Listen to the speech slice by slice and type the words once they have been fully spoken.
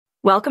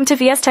Welcome to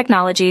VS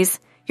Technologies,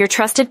 your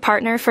trusted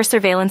partner for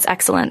surveillance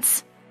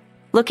excellence.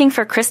 Looking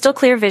for crystal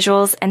clear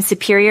visuals and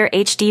superior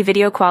HD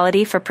video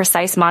quality for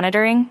precise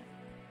monitoring?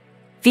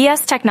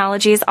 VS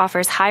Technologies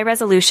offers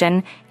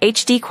high-resolution,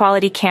 HD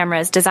quality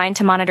cameras designed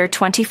to monitor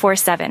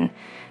 24/7,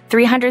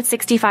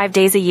 365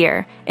 days a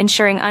year,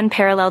 ensuring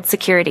unparalleled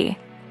security.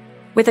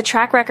 With a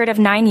track record of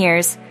 9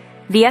 years,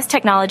 VS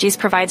Technologies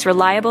provides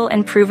reliable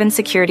and proven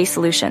security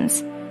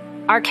solutions.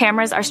 Our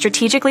cameras are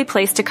strategically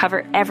placed to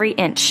cover every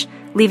inch,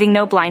 leaving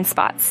no blind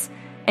spots.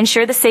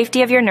 Ensure the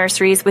safety of your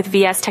nurseries with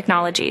VS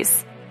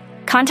Technologies.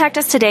 Contact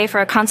us today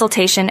for a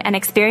consultation and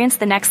experience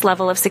the next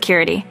level of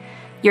security.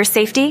 Your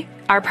safety,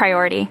 our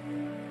priority.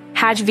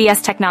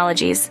 VS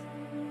Technologies.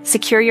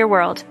 Secure your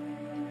world.